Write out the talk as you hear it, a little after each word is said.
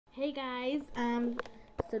Hey guys,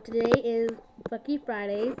 so today is Lucky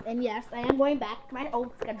Fridays, and yes, I am going back to my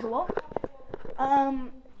old schedule.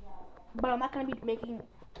 Um, but I'm not gonna be making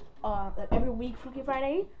every week Lucky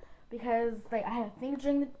Friday because I have things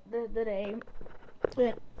during the day,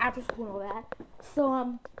 but after school and all that.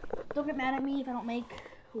 So don't get mad at me if I don't make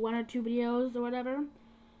one or two videos or whatever.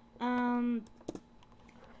 Um,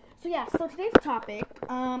 so today's topic,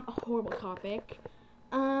 a horrible topic.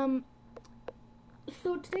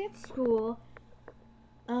 So today at school,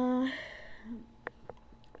 the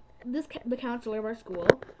counselor of our school,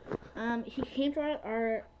 he came to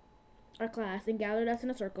our class and gathered us in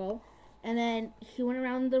a circle, and then he went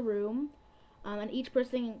around the room, and each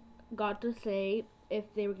person got to say if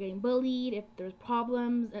they were getting bullied, if there was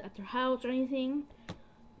problems at their house or anything,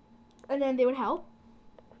 and then they would help.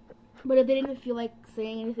 But if they didn't feel like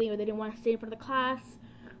saying anything or they didn't want to stay in front of the class,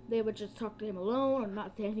 they would just talk to him alone or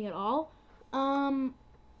not say anything at all.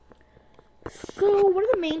 So one of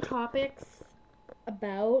the main topics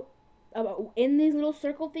about in these little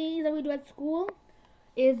circle things that we do at school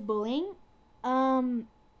is bullying. And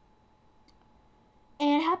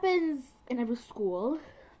it happens in every school.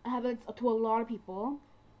 It happens to a lot of people,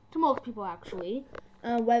 to most people actually.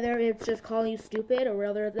 Whether it's just calling you stupid or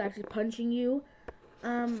whether it's actually punching you.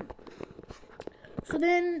 So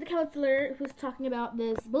then the counselor was talking about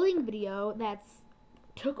this bullying video that's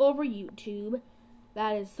took over YouTube,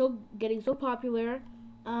 that is getting so popular.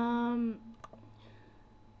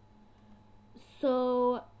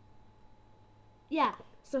 So yeah.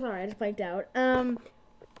 So sorry, I just blanked out.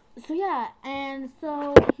 So yeah, and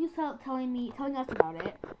so he was telling us about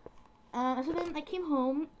it. So then I came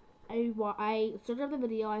home. I searched up the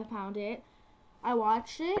video. I found it. I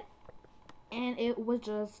watched it, and it was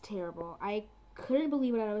just terrible. I couldn't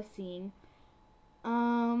believe what I was seeing.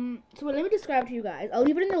 So let me describe to you guys. I'll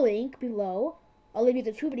leave it in the link below. I'll leave you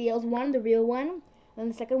the two videos. One, the real one,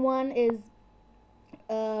 and the second one is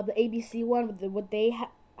the ABC one with what they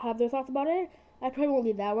have their thoughts about it. I probably won't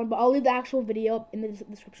leave that one, but I'll leave the actual video in the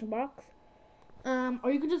description box.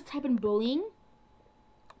 Or you can just type in bullying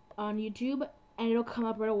on YouTube, and it'll come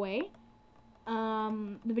up right away.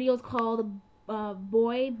 The video is called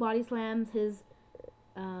 "Boy Body Slams His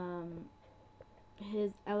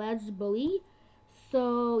Alleged Bully."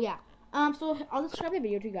 So yeah. So I'll describe the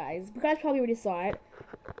video to you guys. You guys probably already saw it,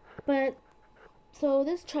 but so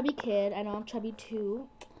this chubby kid, I know I'm chubby too.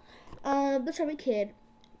 This chubby kid,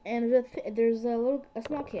 and there's a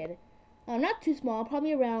small kid, not too small,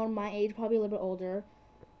 probably around my age, probably a little bit older.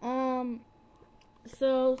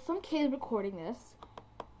 So some kid recording this.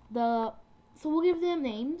 So we'll give them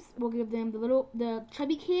names. We'll give them the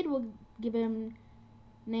chubby kid. We'll give him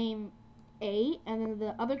name A, and then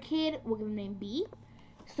the other kid we'll give him name B.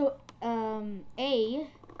 So A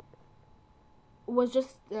was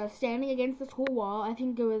just standing against the school wall. I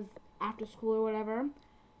think it was after school or whatever.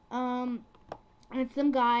 And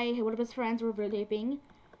some guy, one of his friends, were videotaping.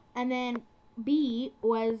 And then B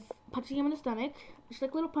was punching him in the stomach. Just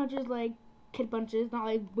like little punches, like kid punches, not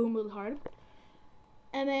like boom really hard.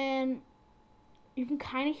 And then you can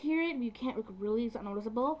kind of hear it, but you can't really, it's not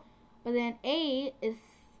noticeable. But then A is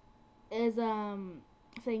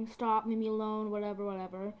saying stop, leave me alone,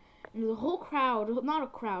 whatever. And there's a whole crowd, not a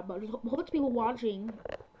crowd, but there's a whole bunch of people watching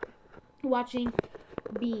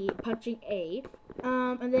B punching A.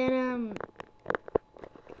 And then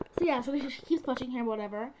so yeah, so he keeps punching him,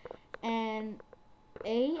 whatever. And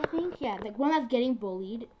A, I think, yeah, the one that's getting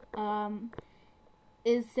bullied,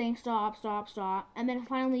 is saying stop. And then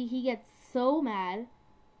finally he gets so mad,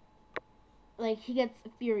 like he gets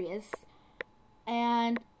furious,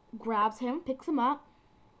 and grabs him, picks him up,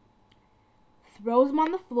 throws him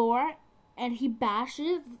on the floor, and he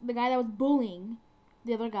bashes the guy that was bullying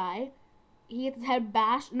the other guy. He gets his head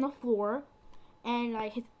bashed in the floor, and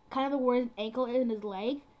like his kind of where his ankle is and his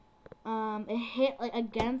leg. It hit like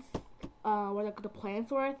against where the plants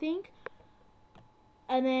were, I think.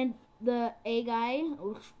 And then the A guy,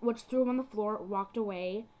 which threw him on the floor, walked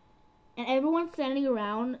away. And everyone standing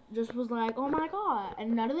around just was like, oh my god.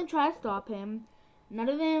 And none of them tried to stop him. None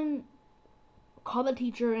of them called the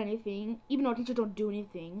teacher or anything. Even though teachers don't do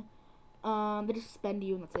anything. They just suspend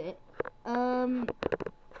you and that's it. And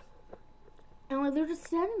like they're just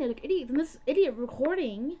standing there like idiots. And this idiot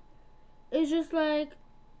recording is just like,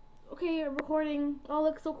 okay, recording. Oh,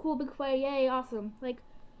 looks so cool, big fight, yay, awesome. Like,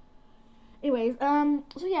 anyways,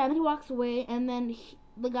 so yeah, then he walks away, and then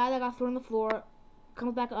the guy that got thrown on the floor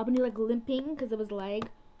comes back up, and he's like limping because of his leg.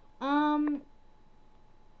 So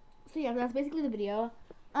yeah, that's basically the video.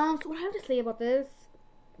 So what I have to say about this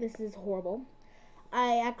is horrible.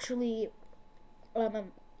 I actually,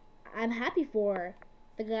 I'm happy for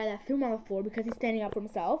the guy that threw him on the floor because he's standing up for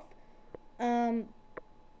himself. Sorry.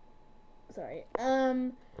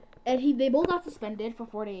 And they both got suspended for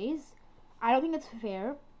 4 days. I don't think it's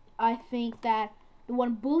fair. I think that the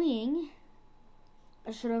one bullying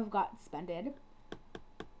should have got suspended.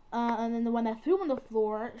 And then the one that threw him on the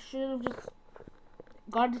floor should have just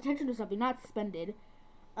got detention or something, not suspended.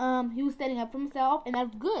 He was standing up for himself, and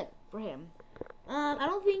that's good for him. I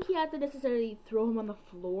don't think he had to necessarily throw him on the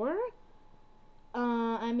floor.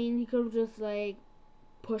 I mean, he could have just, like,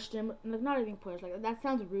 pushed him. Like, not even pushed. Like, that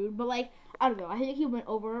sounds rude, but, like, I don't know. I think he went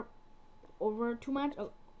over too much,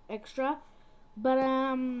 extra. But,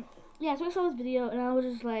 yeah, so I saw this video, and I was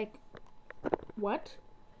just like, what?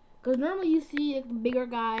 Because normally you see like, the bigger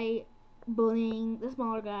guy bullying the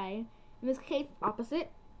smaller guy. In this case,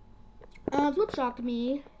 opposite. So it shocked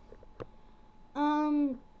me.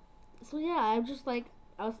 So yeah, I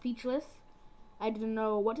was speechless. I didn't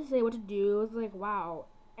know what to say, what to do. It was like, wow.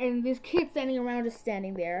 And this kid standing around, just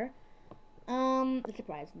standing there. It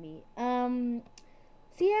surprised me. So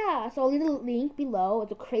yeah, so I'll leave the link below.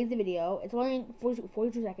 It's a crazy video. It's only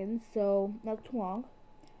 42 seconds, so not too long.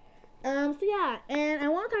 So yeah, and I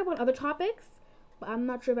want to talk about other topics, but I'm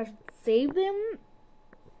not sure if I should save them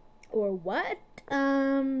or what.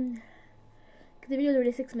 Because the video is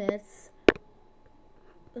already 6 minutes.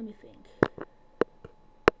 Let me think.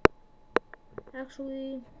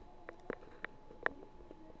 Actually,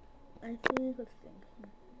 I think, let's think.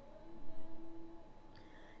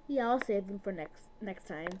 Yeah, I'll save them for next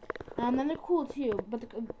time. And they're cool too, but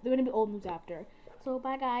they're gonna be old news after. So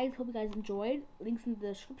bye guys, hope you guys enjoyed. Links in the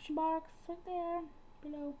description box right there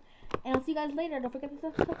below. And I'll see you guys later. Don't forget to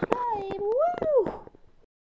subscribe. Woo!